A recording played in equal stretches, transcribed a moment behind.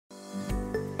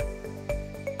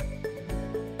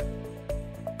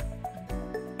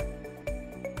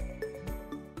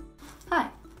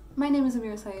My name is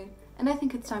Amira, and I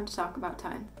think it's time to talk about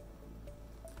time.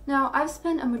 Now, I've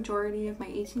spent a majority of my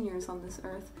 18 years on this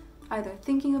earth either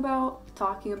thinking about,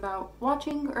 talking about,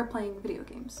 watching, or playing video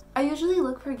games. I usually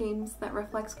look for games that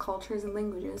reflect cultures and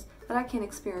languages that I can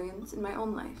experience in my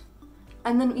own life.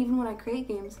 And then even when I create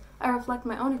games, I reflect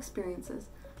my own experiences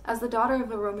as the daughter of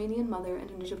a Romanian mother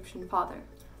and an Egyptian father.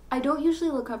 I don't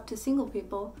usually look up to single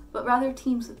people, but rather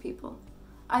teams of people.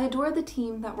 I adore the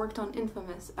team that worked on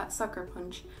Infamous at Sucker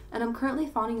Punch, and I'm currently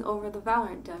fawning over the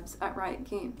Valorant devs at Riot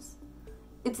Games.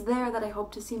 It's there that I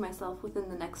hope to see myself within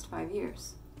the next 5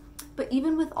 years. But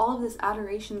even with all of this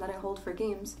adoration that I hold for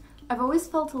games, I've always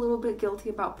felt a little bit guilty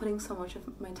about putting so much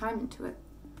of my time into it.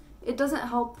 It doesn't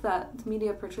help that the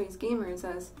media portrays gamers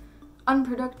as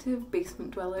unproductive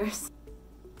basement dwellers.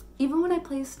 Even when I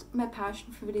placed my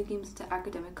passion for video games into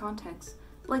academic contexts,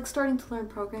 like starting to learn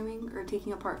programming or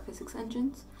taking apart physics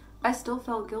engines, I still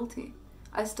felt guilty.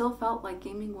 I still felt like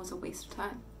gaming was a waste of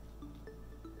time.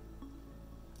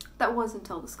 That was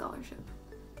until the scholarship.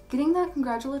 Getting that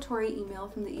congratulatory email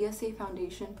from the ESA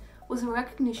Foundation was a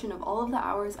recognition of all of the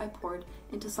hours I poured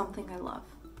into something I love.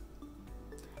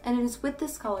 And it is with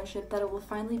this scholarship that I will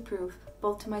finally prove,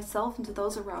 both to myself and to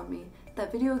those around me,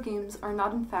 that video games are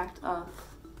not in fact a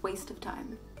waste of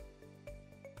time.